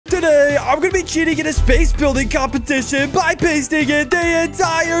today, I'm going to be cheating in a space building competition by pasting in the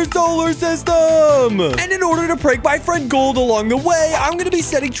entire solar system. And in order to prank my friend Gold along the way, I'm going to be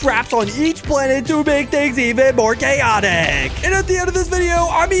setting traps on each planet to make things even more chaotic. And at the end of this video,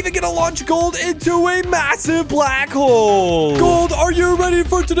 I'm even going to launch Gold into a massive black hole. Gold, are you ready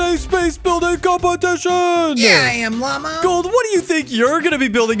for today's space building competition? Yeah, I am, Llama. Gold, what do you think you're going to be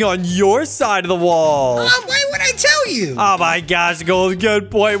building on your side of the wall? Why would I tell you? Oh my gosh, Gold,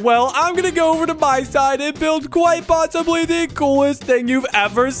 good point. Well, I'm gonna go over to my side and build quite possibly the coolest thing you've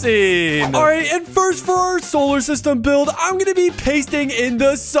ever seen. All right, and first for our solar system build, I'm gonna be pasting in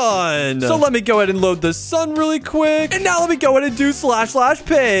the sun. So let me go ahead and load the sun really quick. And now let me go ahead and do /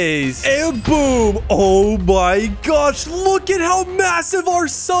 paste. And boom. Oh my gosh, look at how massive our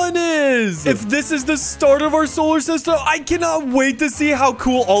sun is. If this is the start of our solar system, I cannot wait to see how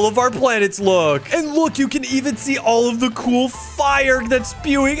cool all of our planets look. And look, you can even see all of the cool fire that's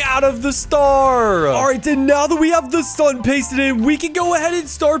spewing out of the star. All right, and now that we have the sun pasted in, we can go ahead and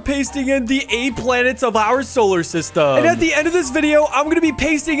start pasting in the 8 planets of our solar system. And at the end of this video, I'm going to be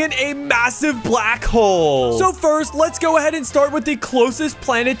pasting in a massive black hole. So first, let's go ahead and start with the closest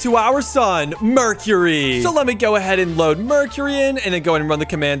planet to our sun, Mercury. So let me go ahead and load Mercury in, and then go ahead and run the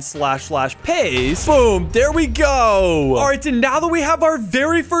command / paste. Boom, there we go. All right, and now that we have our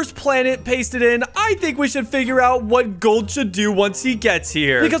very first planet pasted in, I think we should figure out what Gold should do once he gets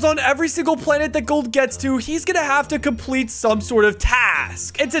here. Because on every single planet that Gold gets to, he's gonna have to complete some sort of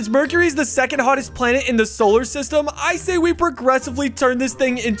task. And since Mercury is the second hottest planet in the solar system, I say we progressively turn this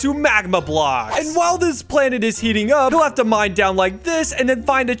thing into magma blocks. And while this planet is heating up, he'll have to mine down like this and then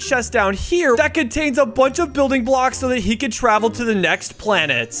find a chest down here that contains a bunch of building blocks so that he can travel to the next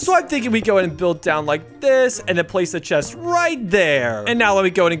planets. So I'm thinking we go ahead and build down like this and then place the chest right there. And now let me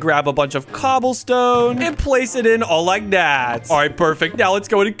go ahead and grab a bunch of cobblestone and place it in all like that. All right, perfect. Now let's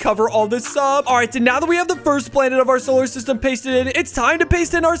go ahead and cover all this up. All right, so now that we have the first planet of our solar system pasted in, it's time to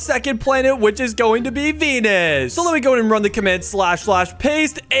paste in our second planet, which is going to be Venus. So let me go ahead and run the command /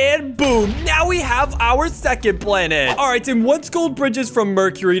 paste, and boom, now we have our second planet. All right, and once Gold bridges from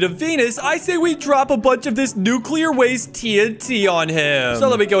Mercury to Venus, I say we drop a bunch of this nuclear waste TNT on him. So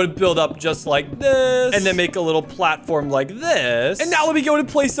let me go ahead and build up just like this, and then make a little platform like this. And now let me go ahead and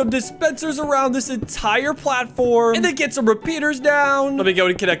place some dispensers around this entire platform, and then get some repeaters down. Let me go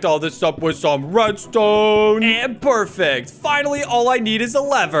and connect all this up with some redstone. And perfect. Finally, all I need is a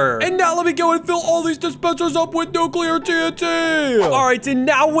lever. And now let me go and fill all these dispensers up with nuclear TNT. All right, and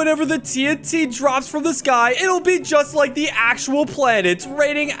now whenever the TNT drops from the sky, it'll be just like the actual planets,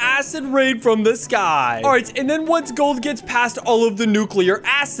 raining acid rain from the sky. All right, and then once Gold gets past all of the nuclear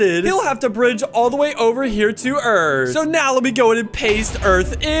acid, he'll have to bridge all the way over here to Earth. So now let me go ahead and paste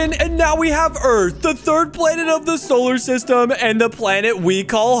Earth in, and now we have Earth, the third planet of the solar system and the planet we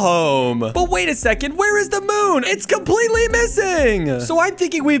call home. But wait a second, where is the moon? It's completely missing. So I'm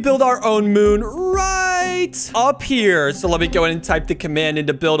thinking we build our own moon right up here. So let me go ahead and type the command in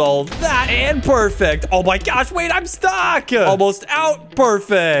to build all of that, and perfect. Oh my gosh, wait, I'm stuck. Almost out,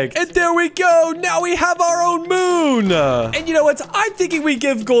 perfect. And there we go, now we have our own moon. And you know what, I'm thinking we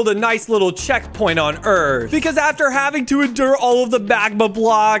give Gold a nice little checkpoint on Earth, because after having to endure all of the magma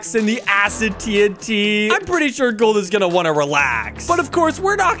blocks and the acid TNT, I'm pretty sure Gold is gonna want to relax. But of course,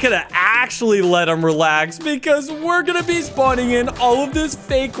 we're not gonna actually let him relax, because we're gonna be spawning in all of this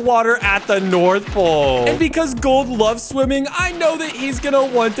fake water at the North Pole. And because Gold loves swimming, I know that he's gonna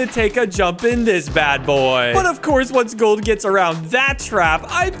want to take a jump in this bad boy. But of course, once Gold gets around that trap,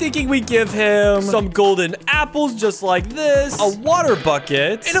 I'm thinking we give him some golden apples just like this, a water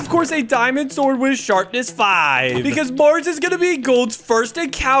bucket, and of course a diamond sword with sharpness 5. Because Mars is gonna be Gold's first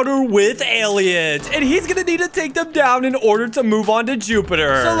encounter with aliens, and he's gonna need to take them down in order to move on to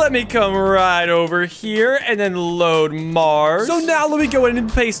Jupiter. So let me come right over here and then load Mars. So now let me go ahead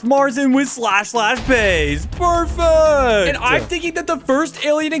and paste Mars in with / paste. Perfect. And I'm thinking that the first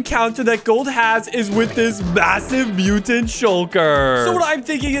alien encounter that Gold has is with this massive mutant shulker. So what I'm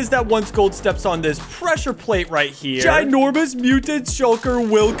thinking is that once Gold steps on this pressure plate right here, ginormous mutant shulker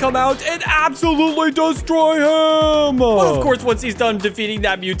will come out and absolutely destroy him. But of course, once he's done defeating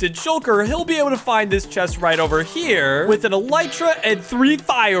that mutant shulker, he'll be able to find this chest right over here with an elytra and 3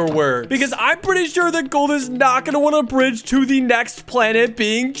 fireworks. Because I'm pretty sure that Gold is not going to want to bridge to the next planet,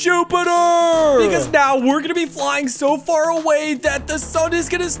 being Jupiter. Because now we're going to be flying so far away that the sun is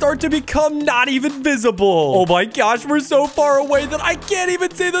going to start to become not even visible. Oh my gosh, we're so far away that I can't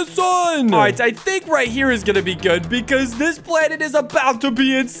even see the sun. All right, I think right here is going to be good, because this planet is about to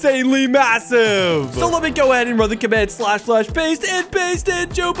be insanely massive. So let me go ahead and run the command / paste and paste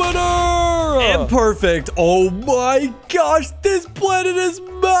in Jupiter. And perfect. Oh my gosh, this planet is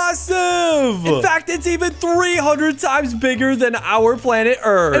massive. massive. In fact, it's even 300 times bigger than our planet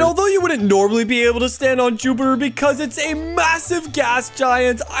Earth. And although you wouldn't normally be able to stand on Jupiter because it's a massive gas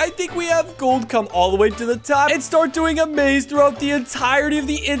giant, I think we have Gold come all the way to the top and start doing a maze throughout the entirety of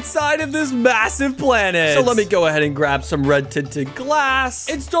the inside of this massive planet. So let me go ahead and grab some red tinted glass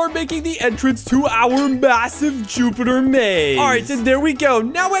and start making the entrance to our massive Jupiter maze. All right, and there we go.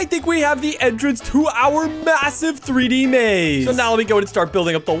 Now I think we have the entrance to our massive 3D maze. So now let me go ahead and start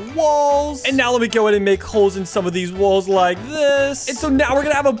building up the walls. And now let me go ahead and make holes in some of these walls like this. And so now we're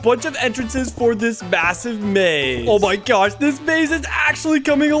gonna have a bunch of entrances for this massive maze. Oh my gosh, this maze is actually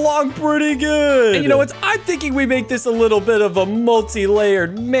coming along pretty good. And you know what? I'm thinking we make this a little bit of a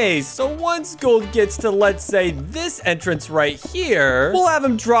multi-layered maze. So once Gold gets to, let's say, this entrance right here, we'll have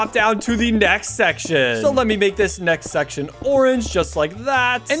him drop down to the next section. So let me make this next section orange, just like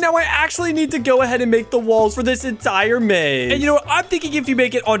that. And now I actually need to go ahead and make the walls for this entire maze. And you know what? I'm thinking if you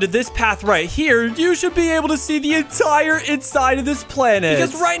make it onto this path right here, you should be able to see the entire inside of this planet.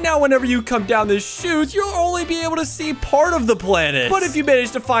 Because right now, whenever you come down this chute, you'll only be able to see part of the planet. But if you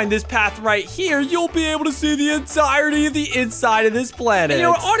manage to find this path right here, you'll be able to see the entirety of the inside of this planet. And you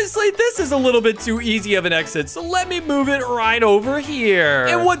know what? Honestly, this is a little bit too easy of an exit. So let me move it right over here.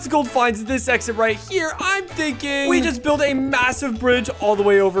 And once Gold finds this exit right here, I'm thinking we just build a massive bridge all the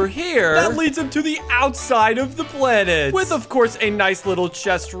way over here that leads him to the outside of the planet. With, of course, a nice little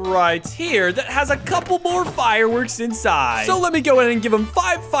chest right here that has a couple more fireworks inside. So let me go ahead and give him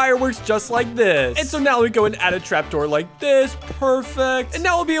 5 fireworks just like this. And so now we go and add a trapdoor like this. Perfect. And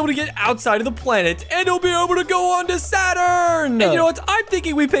now we'll be able to get outside of the planet and we'll be able to go on to Saturn. And you know what? I'm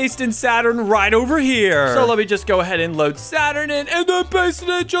thinking we paste in Saturn right over here. So let me just go ahead and load Saturn in and then paste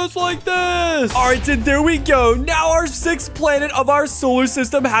it just like this. All right, and there we go. Now our 6th planet of our solar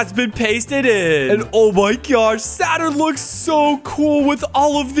system has been pasted in. And oh my gosh, Saturn looks so cool with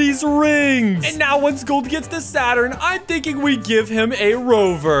all of these rings. And now once Gold gets to Saturn, I'm thinking we give him a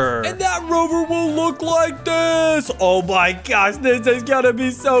rover. And that rover will look like this. Oh my gosh, this is gonna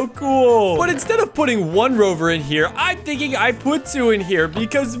be so cool. But instead of putting 1 rover in here, I'm thinking I put 2 in here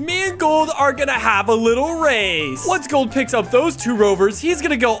because me and Gold are gonna have a little race. Once Gold picks up those 2 rovers, he's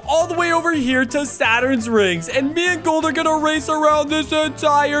gonna go all the way over here to Saturn's rings. And me and Gold are gonna race around this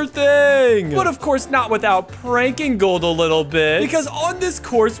entire thing. But of course, not without pranking Gold a little bit. Because on this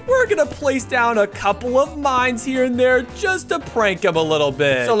course, we're gonna place down a couple of mines here and there just to prank him a little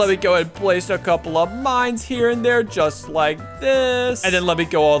bit. So let me go ahead and place a couple of mines here and there just like this. And then let me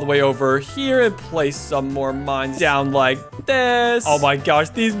go all the way over here and place some more mines down like this. Oh my gosh,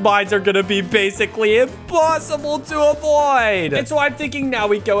 these mines are gonna be basically impossible to avoid. And so I'm thinking now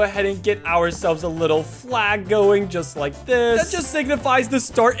we go ahead and get ourselves a little flag going just like this. That just signifies the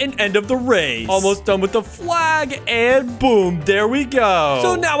start and end of the race. Almost done with the flag and boom, there we go.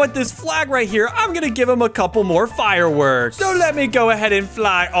 So now with this flag right here, I'm gonna give him a couple more fireworks. So let me go ahead and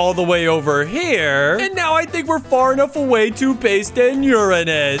fly all the way over here. And now I think we're far enough away to paste in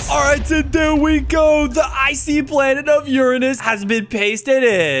Uranus. All right, so there we go. The icy planet of Uranus has been pasted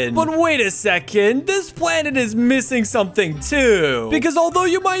in. But wait a second, this planet is missing something too. Because although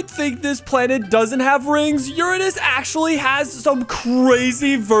you might think this planet doesn't have rings, Uranus actually has some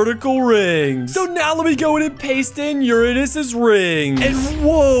crazy vertical rings. So now let me go in and paste in Uranus's rings. And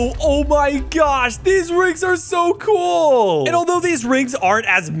whoa, oh my gosh, these rings are so cool. And although these rings aren't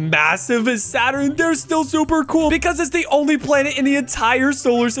as massive as Saturn, they're still super cool because it's the only planet in the entire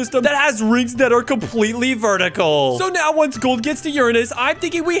solar system that has rings that are completely vertical. So now once Gold gets to Uranus, I'm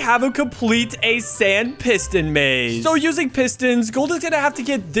thinking we have him complete a sand piston maze. So using pistons, Gold is gonna have to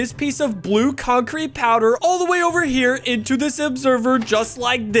get this piece of blue concrete powder all the way over here into this observer just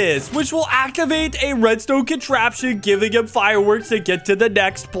like this, which will activate a redstone contraption, giving him fireworks to get to the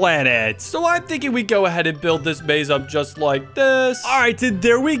next planet. So I'm thinking we go ahead and build this maze up just like this. All right, and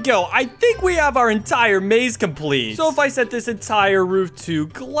there we go. I think we have our entire maze complete. So if I set this entire roof to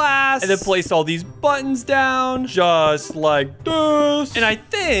glass and then place all these buttons down just like this. And I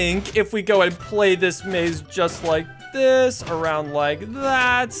think if we go ahead and play this maze just like this, around like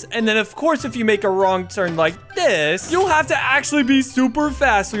that, and then of course if you make a wrong turn like this, you'll have to actually be super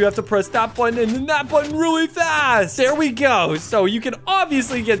fast. So you have to press that button and then that button really fast. There we go. So you can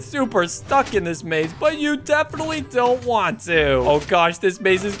obviously get super stuck in this maze, but you definitely don't want to. Oh gosh, this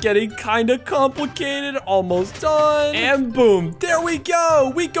maze is getting kind of complicated. Almost done. And boom, there we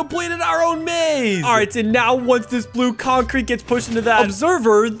go. We completed our own maze. All right, and now once this blue concrete gets pushed into that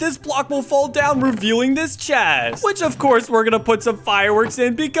observer, this block will fall down, revealing this chest, which of course we're gonna put some fireworks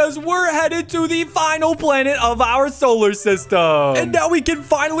in because we're headed to the final planet of our solar system. And now we can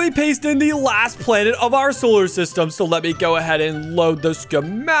finally paste in the last planet of our solar system. So let me go ahead and load the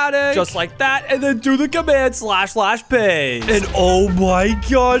schematic just like that, and then do the command // paste. And oh my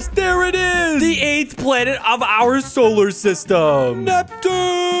gosh, there it is, the 8th planet of our solar system,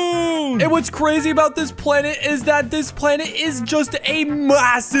 Neptune. And what's crazy about this planet is that this planet is just a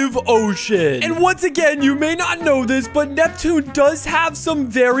massive ocean. And once again, you may not know this, but Neptune does have some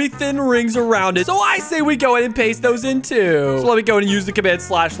very thin rings around it. So I say we go ahead and paste those in too. So let me go ahead and use the command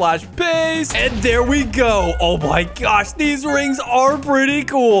 // paste. And there we go. Oh my gosh, these rings are pretty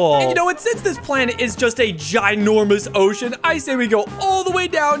cool. And you know what? Since this planet is just a ginormous ocean, I say we go all the way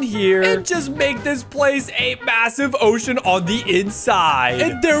down here and just make this place a massive ocean on the inside.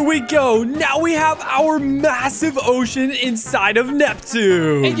 And there we go. Now we have our massive ocean inside of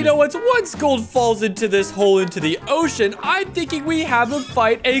Neptune. And you know what? Once Gold falls into this hole into the ocean, I'm thinking we have him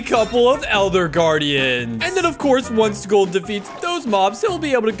fight a couple of Elder Guardians. And then, of course, once Gold defeats those mobs, he'll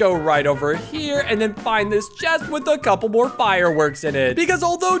be able to go right over here and then find this chest with a couple more fireworks in it. Because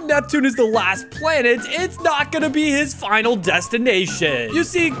although Neptune is the last planet, it's not gonna be his final destination. You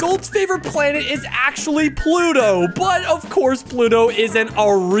see, Gold's favorite planet is actually Pluto, but of course Pluto isn't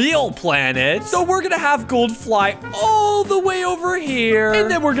a real planet. So we're gonna have Gold fly all the way over here, and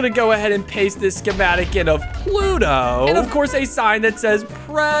then we're gonna go ahead and paste this schematic in of Pluto, and of course a sign that says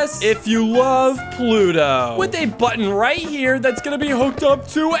press if you love Pluto, with a button right here that's gonna be hooked up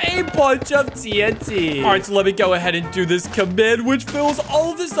to a bunch of TNT. All right, so let me go ahead and do this command, which fills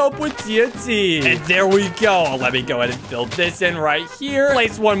all of this up with TNT. And there we go. Let me go ahead and fill this in right here.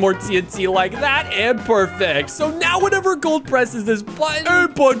 Place one more TNT like that, and perfect. So now whenever Gold presses this button, a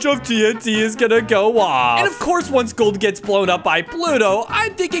bunch of TNT is gonna go off. And of course, once Gold gets blown up by Pluto,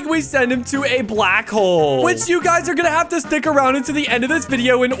 I'm thinking we send him to a black hole, which you guys are gonna have to stick around until the end of this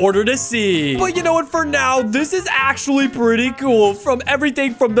video in order to see. But you know what? For now, this is actually pretty cool. From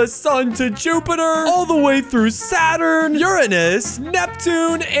everything from the sun to Jupiter, all the way through Saturn, Uranus,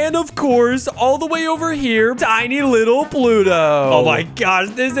 Neptune, and of course, all the way over here, tiny little Pluto. Oh my gosh,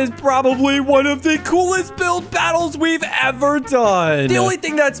 this is probably one of the coolest build battles we've ever done. The only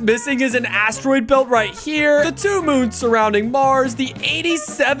thing that's missing is an asteroid belt right here, the 2 moons surrounding Mars, the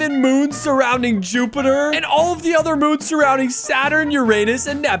 87 moons surrounding Jupiter, and all of the other moons surrounding Saturn, Uranus,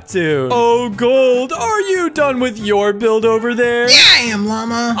 and Neptune. Oh, Gold, are you done with your build over there? Yeah, I am,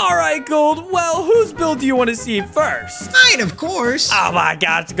 Llama. All right, Gold. Well, whose build do you want to see first? Mine, of course. Oh my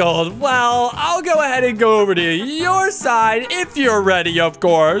gosh, Gold. Well, I'll go ahead and go over to your side if you're ready, of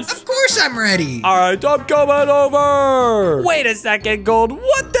course. Of course I'm ready. All right, I'm coming over. Wait a second, Gold.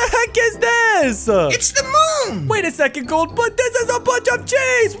 What the heck is this? It's the moon. Wait a second, Gold, but this is a bunch of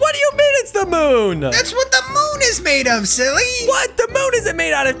cheese. What do you mean it's the moon? That's what the moon is made of, silly. What? The moon isn't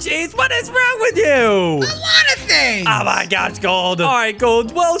made out of cheese. What is wrong with you? A lot of things. Oh my gosh, Gold. All right,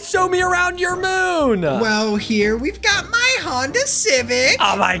 Gold. Well, show me around your moon. Well, here we've got my Honda Civic.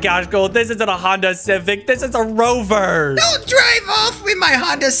 Oh my gosh, Gold. This isn't a Honda Civic. This is a Rover. Don't drive off with my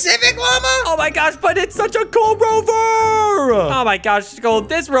Honda Civic, Llama. Oh my gosh, but it's such a cool Rover. Oh my gosh, Gold.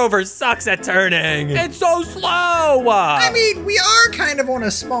 This Rover sucks at turning. It's so slow. I mean, we are kind of on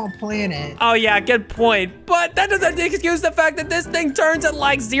a small planet. Oh yeah, good point. But that doesn't excuse the fact that this thing turns at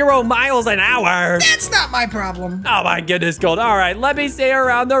like 0 miles an hour. That's not my problem. Oh my goodness, Gold. All right, let me see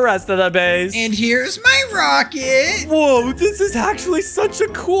around the rest of the base. And here's my rocket. Whoa, this is actually such a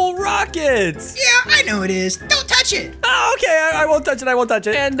cool rocket. Yeah, I know it is. Don't touch it. Oh, okay, I won't touch it. I won't touch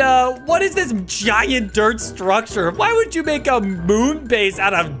it. And what is this giant dirt structure? Why would you make a moon base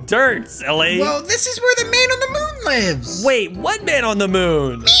out of dirt, silly? Well, this is where the man on the moon lives. Wait, what man on the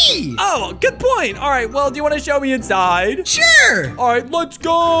moon? Me. Oh, good point. All right, well, do you want to show me inside? Sure. All right, let's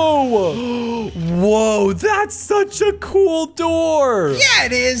go. Whoa, that's such a cool door. Yeah,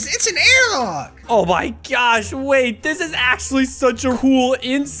 it is. It's an airlock. Oh my gosh, wait, this is actually such a cool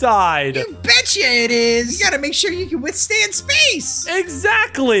inside. You betcha it is. You gotta make sure you can withstand space.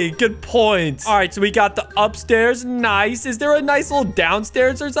 Exactly, good point. All right, so we got the upstairs, nice. Is there a nice little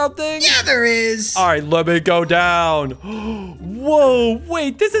downstairs or something? Yeah, there is. All right, let me go down. Whoa,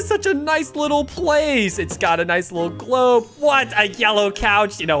 wait, this is such a nice little place. It's got a nice little globe. What, a yellow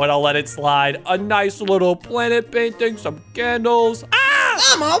couch? You know what, I'll let it slide. A nice little planet painting, some candles.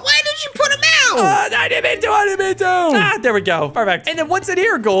 Ah! Llama, why did you put them out? I didn't mean to, I didn't mean to. Ah, there we go, perfect. And then what's in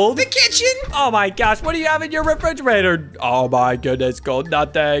here, Gold? The kitchen. Oh my gosh, what do you have in your refrigerator? Oh my goodness, Gold,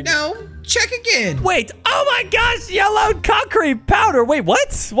 nothing. No, check again. Wait, oh my gosh, yellow concrete powder. Wait,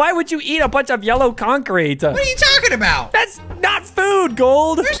 what? Why would you eat a bunch of yellow concrete? What are you talking about? That's not food,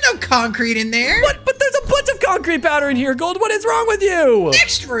 Gold. There's no concrete in there. What? But there's a bunch of concrete concrete powder in here, Gold. What is wrong with you?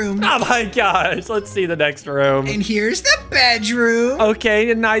 Next room. Oh my gosh. Let's see the next room. And here's the bedroom. Okay,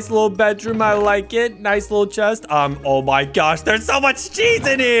 a nice little bedroom. I like it. Nice little chest. Oh my gosh, there's so much cheese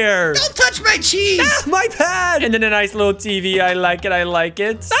in here. Don't touch my cheese. Ah, my pad. And then a nice little TV. I like it. I like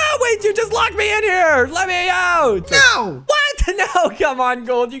it. Ah, wait, you just locked me in here. Let me out. No. What? No, come on,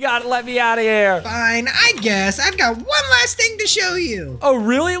 Gold. You gotta let me out of here. Fine, I guess. I've got one last thing to show you. Oh,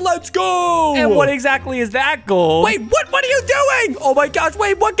 really? Let's go. And what exactly is that, Gold? Wait, what are you doing? Oh my gosh,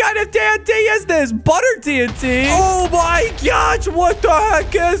 wait, what kind of TNT is this? Butter TNT? Oh my gosh, what the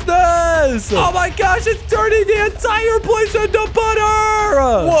heck is this? Oh my gosh, it's turning the entire place into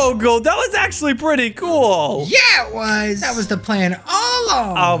butter. Whoa, Gold, that was actually pretty cool. Yeah, it was. That was the plan all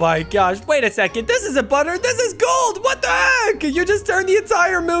along. Oh my gosh, wait a second. This isn't butter, this is gold. What the heck? You just turned the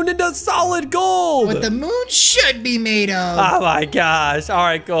entire moon into solid gold. What the moon should be made of. Oh my gosh. All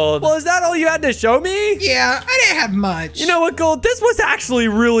right, Gold. Well, is that all you had to show me? Yeah, I didn't have much. You know what, Gold? This was actually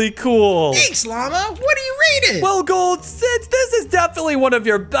really cool. Thanks, Llama. What do you rate it? Well, Gold, since this is definitely one of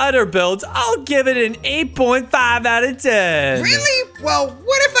your better builds, I'll give it an 8.5 out of 10. Really? Well,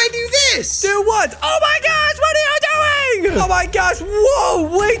 what if I do this? Do what? Oh my gosh, what are you doing? Oh my gosh,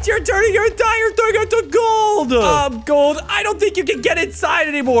 whoa, wait, you're turning your entire thing into gold. Gold, I don't think you can get inside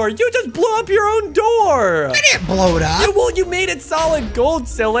anymore. You just blew up your own door. I didn't blow it up. Yeah, well, you made it solid gold,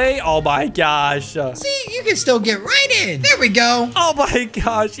 silly. Oh my gosh. See, you can still get right in. There we go. Oh my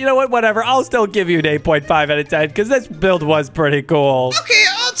gosh. You know what? Whatever. I'll still give you an 8.5 out of 10 because this build was pretty cool. Okay,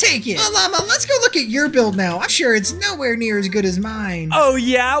 I'll take it. Well, Llama, let's go look at your build now. I'm sure it's nowhere near as good as mine. Oh,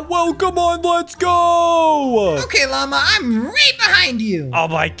 yeah? Well, come on, let's go. Okay, Llama, I'm right behind you. Oh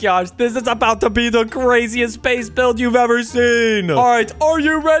my gosh. This is about to be the craziest space build you've ever seen. All right. Are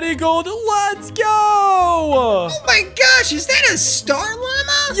you ready, Gold? Let's go. Oh my gosh. Is that a star,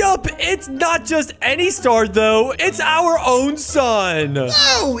 Llama? Yup. It's not just any star, though. It's our own sun.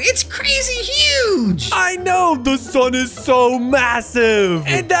 Whoa, it's crazy huge. I know. The sun is so massive.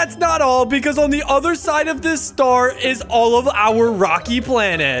 And that's not all, because on the other side of this star is all of our rocky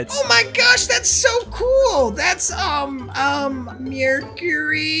planets. Oh my gosh, that's so cool. That's,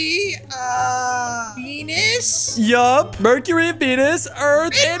 Mercury, Venus? Yup. Mercury and Venus,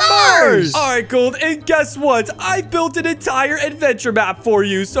 Earth, and Mars. All right, Gold. And guess what? I built an entire adventure map for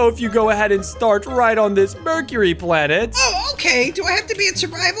you. So if you go ahead and start right on this Mercury planet. Oh, okay. Do I have to be in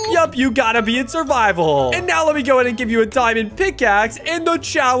survival? Yup, you gotta be in survival. And now let me go ahead and give you a diamond pickaxe, and the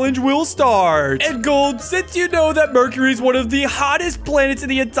challenge will start. And Gold, since you know that Mercury is one of the hottest planets in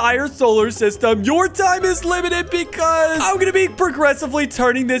the entire solar system, your time is limited because I'm gonna be progressively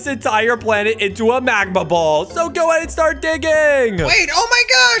turning this entire planet into a magma ball. So go ahead and start digging. Wait, oh my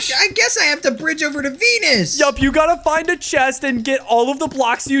gosh. I guess I have to bridge over to Venus. Yup, you gotta find a chest and get all of the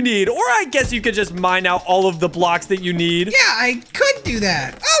blocks you need. Or I guess you could just mine out all of the blocks that you need. Yeah, I could do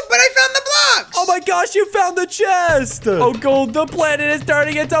that. Oh, but I found the blocks. Oh my gosh, you found the chest. Oh, Gold, the planet is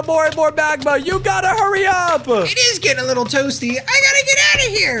turning into more and more magma. You gotta hurry up. It is getting a little toasty. I gotta get out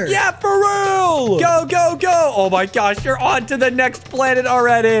of here. Yeah, for real. Go, go, go. Oh my gosh, you're on to the next planet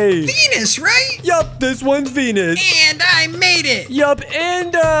already. Venus, right? Yup, this one's Venus. And I made it. Yup,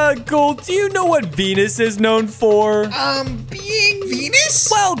 and Gold, do you know what Venus is known for? Being Venus?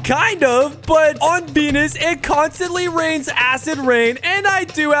 Well, kind of, but on Venus, it constantly rains acid rain, and I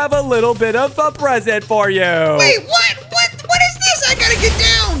do have a little bit of a present for you. Wait, what? What is this? I gotta get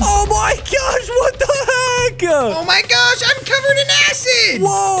down. Oh my gosh, what the heck? Oh my gosh, I'm covered in acid.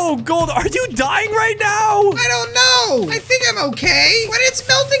 Whoa, Gold, are you dying right now? I don't know. I think I'm okay, but it's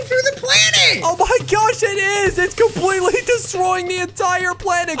melting through the planet. Oh my gosh, it is. It's completely destroying the entire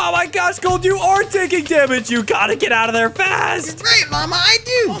planet. Oh my gosh, Gold, you are taking damage. You gotta get out of there fast. Right, Llama, I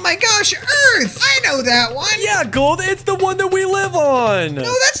do. Oh my gosh, Earth. I know that one. Yeah, Gold, it's the one that we live on. No,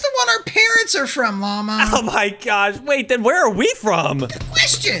 that's the one our parents are from, Llama. Oh my gosh, wait, then where are we from? Good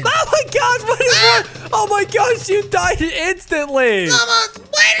question. Oh my gosh, what is that? Oh my gosh, you died instantly. Llama,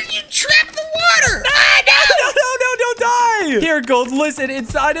 why did you trap the water? No, don't die. Here, Gold, listen,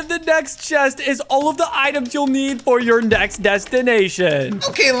 inside of the next chest is all of the items you'll need for your next destination.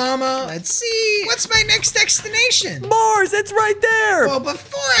 Okay, Llama, let's see. What's my next destination? Mars, it's right there. Well,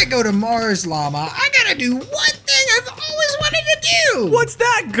 before I go to Mars, Llama, I gotta do one thing I've always wanted to do. What's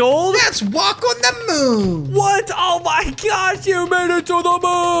that, Gold? That's walk on the moon. What? Oh my gosh, you made it to the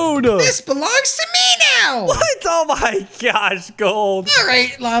moon. This belongs to me now. What? Oh my gosh, Gold. All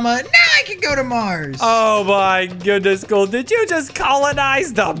right, Llama, now I can go to Mars. Oh my goodness, Gold. Did you just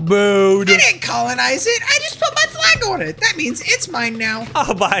colonize the moon? I didn't colonize it. I just put my flag on it. That means it's mine now.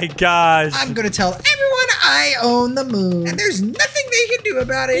 Oh my gosh. I'm gonna tell everyone I own the moon. And there's nothing they can do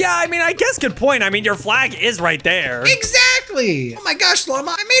about it. Yeah, I mean, I guess good point. I mean, your flag is right there. Exactly. Oh my gosh,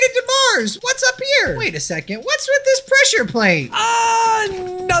 Llama, I made it to Mars. What's up here? Wait a second. What's with this pressure plate?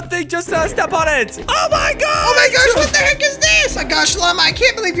 Nothing. Just step on it. Oh my god! Oh my gosh, what the heck is this? Oh my gosh, Llama, I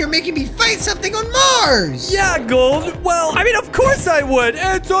can't believe you're making me fight something on Mars. Yeah, Gold. Well, I mean, of course I would.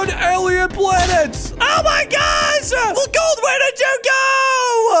 It's an alien planet. Oh my gosh! Well, Gold, where did you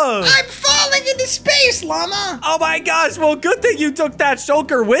go? I'm falling into space, Llama. Oh my gosh, well, good thing you took that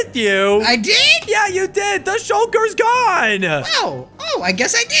shulker with you. I did? Yeah, you did. The shulker's gone. Oh, I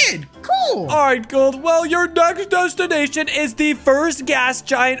guess I did. Cool. All right, Gold. Well, your next destination is the first gas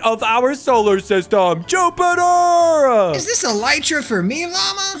giant of our solar system, Jupiter. Is this elytra for me,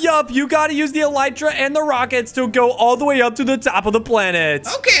 Llama? Yup, you gotta use the elytra and the rockets to go all the way up to the top of the planet.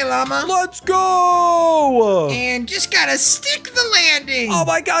 Okay, Llama. Let's go. And just gotta stick the landing. Oh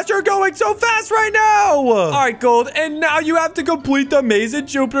my gosh, you're going so fast right now. All right, Gold. And now you have to complete the maze at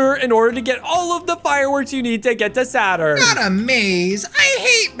Jupiter in order to get all of the fireworks you need to get to Saturn. Not a maze. I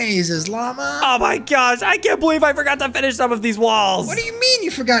hate mazes, Llama. Oh my gosh, I can't believe I forgot to finish some of these walls. What do you mean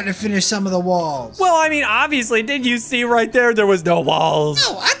you forgot to finish some of the walls? Well, I mean, obviously, did you see right there? There was no walls.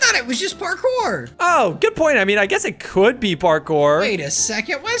 No, I thought it was just parkour. Oh, good point. I mean, I guess it could be parkour. Wait a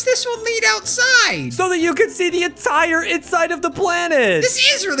second. Why does this one lead outside? So that you can see the entire inside of the planet. This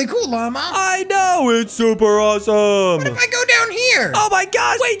is really cool, Llama. I know. It's super awesome. What if I go down here? Oh my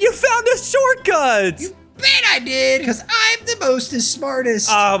gosh. Wait, you found a shortcut. You bet I did, because I'm the most smartest.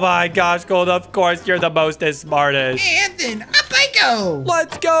 Oh my gosh, Gold. Of course, you're the most smartest. And then up I go.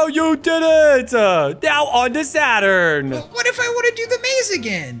 Let's go. You did it. Now on to Saturn. But what if I want to do the maze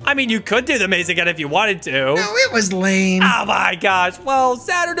again? I mean, you could do the maze again if you wanted to. No, it was lame. Oh my gosh. Well,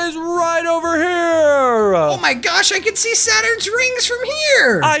 Saturn is right over here. Oh my gosh, I can see Saturn's rings from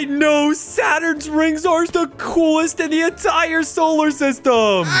here. I know. Saturn's rings are the coolest in the entire solar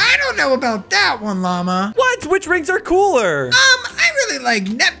system. I don't know about that one, Llama. What? Which rings are cooler? I really like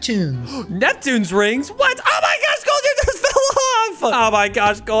Neptune's. Neptune's rings? What? Oh my gosh, Gold, you just fell off. Oh my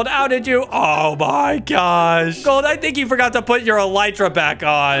gosh, Gold, how did you? Oh my gosh. Gold, I think you forgot to put your elytra back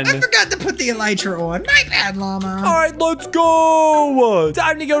on. I forgot to put the elytra on. My bad, Llama. All right, let's go.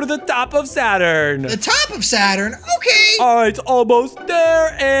 Time to go to the top of Saturn. The top of Saturn? Okay. All right, almost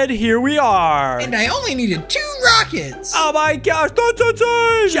there, and here we are. And I only needed 2 rockets. Oh my gosh, that's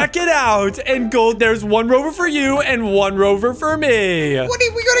insane. Check it out. And Gold, there's one rover for you and one rover for me. What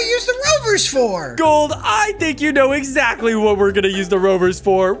are we going to use the rovers for? Gold, I think you know exactly what we're going to use the rovers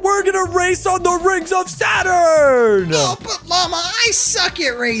for. We're going to race on the rings of Saturn. Oh, but Llama, I suck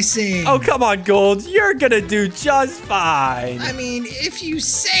at racing. Oh, come on, Gold. You're going to do just fine. I mean, if you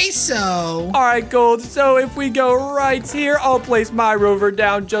say so. All right, Gold. So if we go right here, I'll place my rover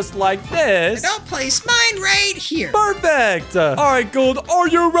down just like this. And I'll place mine right here. Perfect. All right, Gold. Are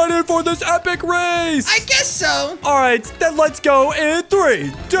you ready for this epic race? I guess so. All right, then let's go in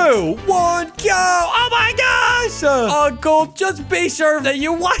 3, 2, 1, go. Oh my gosh. Gold, just be sure that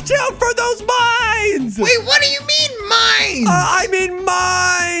you watch out for those mines. Wait, what do you mean mines? I mean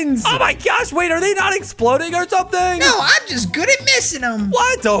mines. Oh my gosh, wait, are they not exploding or something? No, I'm just good at missing them.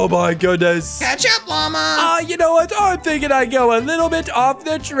 What? Oh my goodness. Catch up, Llama. You know what? I'm thinking I go a little bit off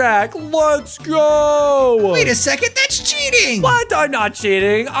the track. Let's go. Wait a second, that's cheating. What? I'm not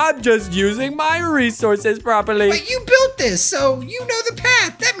cheating. I'm just using my resources properly. But you built this, so you know the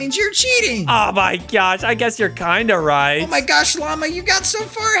path. That means you're cheating. Oh my gosh, I guess you're kinda right. Oh my gosh, Llama, you got so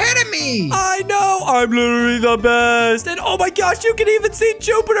far ahead of me. I know, I'm literally the best. And oh my gosh, you can even see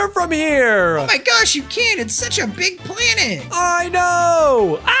Jupiter from here. Oh my gosh, you can. It's such a big planet. I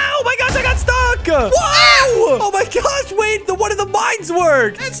know. Oh my gosh, I got stuck. Whoa! Oh my gosh, wait, one of the mines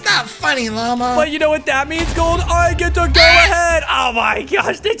worked. That's not funny, Llama. But you know what that means, Gold? I get to go ahead. Oh my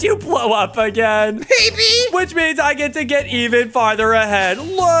gosh, did you blow up again? Maybe. Which means I get to get even farther ahead.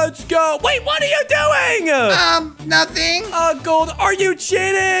 Let's go. Wait, what are you doing? Nothing. Gold, are you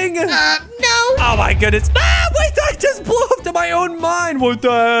cheating? No. Oh my goodness. Wait, I just blew up to my own mine. What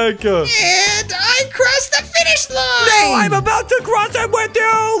the heck? And I crossed the finish line. No, I'm about to cross it with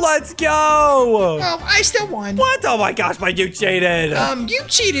you. Let's go. Oh, I still won. What? Oh my gosh, but you cheated. You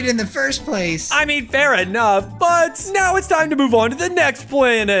cheated in the first place. I mean, fair enough, but now it's time to move on to the next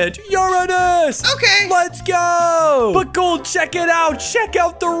planet, Uranus. Okay. Let's go. But Gold, check it out. Check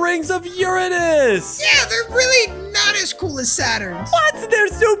out the rings of Uranus. Yeah, they're really not as cool as Saturn's. What? They're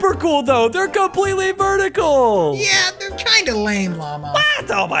super cool, though. They're completely vertical. Yeah, they're kind of lame, Llama.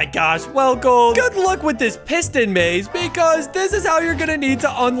 What? Oh my gosh. Well, Gold, good luck with this piston maze because this is how you're going to need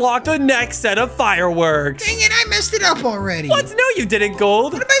to unlock the next set of fireworks. Dang it, I messed it up already. What? No, you didn't,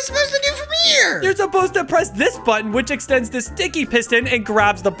 Gold. What am I supposed to do from here? You're supposed to press this button, which extends the sticky piston and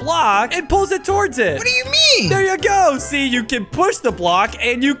grabs the block and pulls it towards it. What do you mean? There you go. See, you can push the block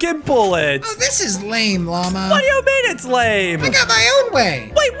and you can pull it. Oh, this is lame, Llama. What do you mean it's lame? I got my own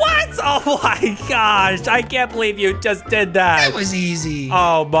way. Wait, what? Oh my gosh. I can't believe you just did that. That was easy.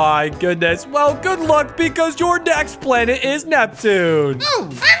 Oh my goodness. Well, good luck because your next planet is Neptune. Oh,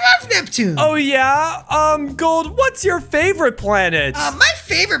 I love Neptune. Oh yeah? Gold, what's your favorite planet? My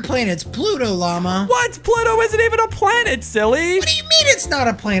favorite planet's Pluto, Llama. What? Pluto isn't even a planet, silly. What do you mean it's not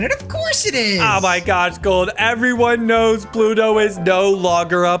a planet? Of course it is. Oh my gosh, Gold. Everyone knows Pluto is no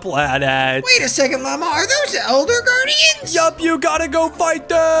longer a planet. Wait a second, Llama. Are those Elder Guardians? Yup, you gotta go fight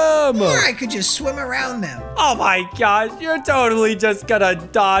them. Or I could just swim around them. Oh my gosh, you're totally just gonna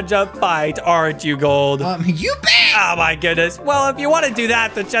dodge a fight, aren't you, Gold? You bet. Oh my goodness. Well, if you want to do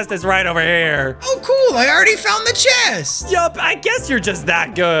that, the chest is right over here. Oh, cool. I already found the chest. Yup, I guess you're just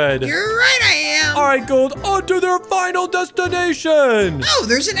that good. You're right, I am. All right, Gold, on to their final destination. Oh,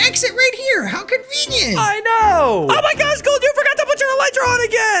 there's an exit right here. How convenient. I know. Oh my gosh, Gold, you forgot to put your elytra on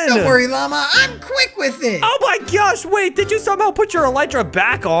again. Don't worry, Llama. I'm quick with it. Oh my gosh, wait, did you somehow put your elytra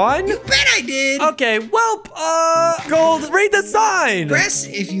back on? You bet I did. Okay, well, Gold, read the sign. Press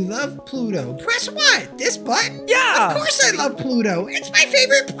if you love Pluto. Press what? This button? Yeah. Of course I love Pluto. It's my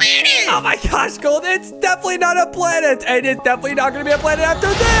favorite planet. Oh my gosh, Gold, it's definitely not a planet, and it's definitely not going to be a planet after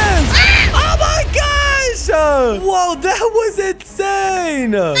this. Oh my gosh! Whoa, that was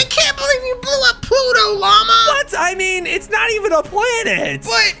insane. I can't believe you blew up Pluto, Llama. What? I mean, it's not even a planet.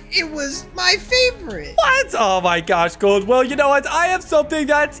 But it was my favorite. What? Oh my gosh, Gold. Well, you know what? I have something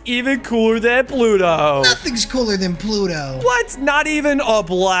that's even cooler than Pluto. Nothing's cooler than Pluto. What? Not even a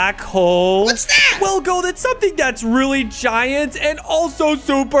black hole? What's that? Well, Gold, it's something that's really giant and also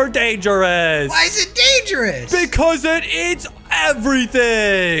super dangerous. Why is it dangerous? Because it eats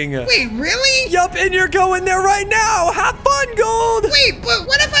everything. Wait, really? Yup, and you're going there right now. Have fun, Gold. Wait, but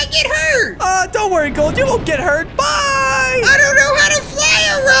what if I get hurt? Don't worry, Gold. You won't get hurt. Bye. I don't know how to fly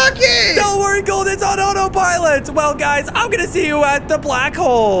a rocket. Don't worry, Gold. It's on autopilot. Well, guys, I'm going to see you at the black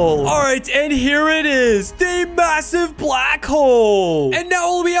hole. All right, and here it is. The massive black hole. And now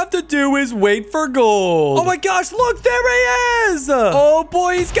all we have to do is wait for Gold. Oh, my gosh. Look, there he is. Oh,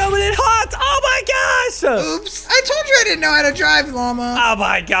 boy. He's coming in hot. Oh, my gosh. Oops. I told you I didn't know how to drive, Llama. Oh,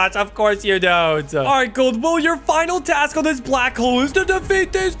 my gosh. Of course you don't. All right, Gold. Well, your final task on this black hole is to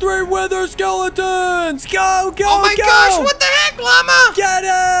defeat these 3 wither skeletons. Go, go, oh, my go. gosh. What the heck, Llama? Get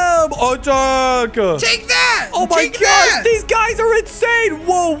him. Attack. Take that. Oh, my Take gosh. that. These guys are insane.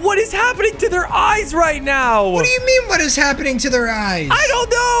 Whoa, what is happening to their eyes right now? What do you mean, what is happening to their eyes? I don't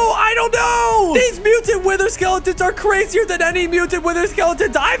know. I don't know. These mutant wither skeletons are crazier than any mutant wither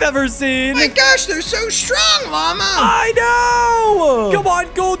skeletons I've ever seen. My gosh, they're so strong, Llama. I know. Come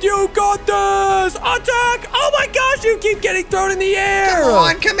on, Gold. You got this. Attack. Oh, my gosh. You keep getting thrown in the air. Come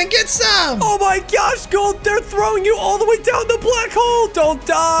on, come and get some. Oh, my gosh, Gold. They're throwing you all the way down the black hole. Don't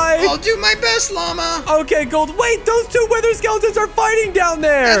die. I'll do my best, Llama. Okay, Gold. Wait, those 2 wither skeletons are fighting down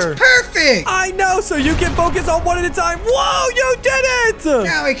there. That's perfect. I know, so you can focus on one at a time. Whoa, you did it!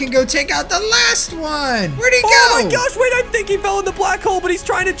 Now we can go take out the last one. Where'd he go? Oh my gosh, wait, I think he fell in the black hole, but he's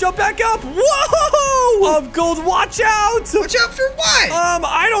trying to jump back up. Whoa! Gold, watch out! Watch out for what?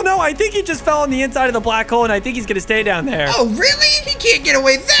 I don't know. I think he just fell on the inside of the black hole, and I think he's gonna stay down there. Oh, really? He can't get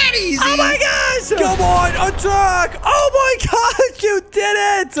away that easy. Oh my gosh! Come on, attack! Oh my gosh, you did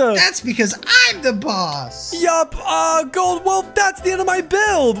it! That's because I'm the boss. Yup, Gold, well, that's the end of my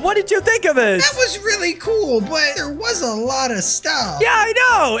build. What did you think of it? That was really cool, but there was a lot of stuff. Yeah, I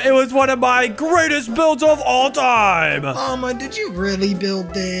know. It was one of my greatest builds of all time. Mama, did you really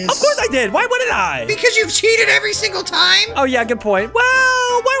build this? Of course I did. Why wouldn't I? Because you've cheated every single time? Oh, yeah, good point. Well,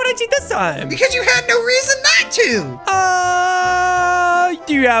 why would I cheat this time? Because you had no reason not to.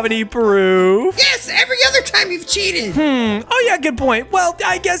 Do you have any proof? Yes, every other time you've cheated. Oh, yeah, good point. Well,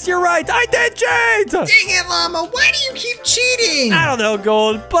 I guess you're right. I did cheat. Dang it, Llama. Why do you keep cheating? I don't know,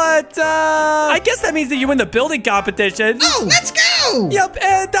 Gold, but, I guess that means that you win the building competition. Oh, let's go. Yep,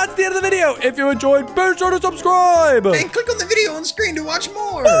 and that's the end of the video. If you enjoyed, be sure to subscribe. And click on the video on screen to watch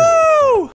more. Woo!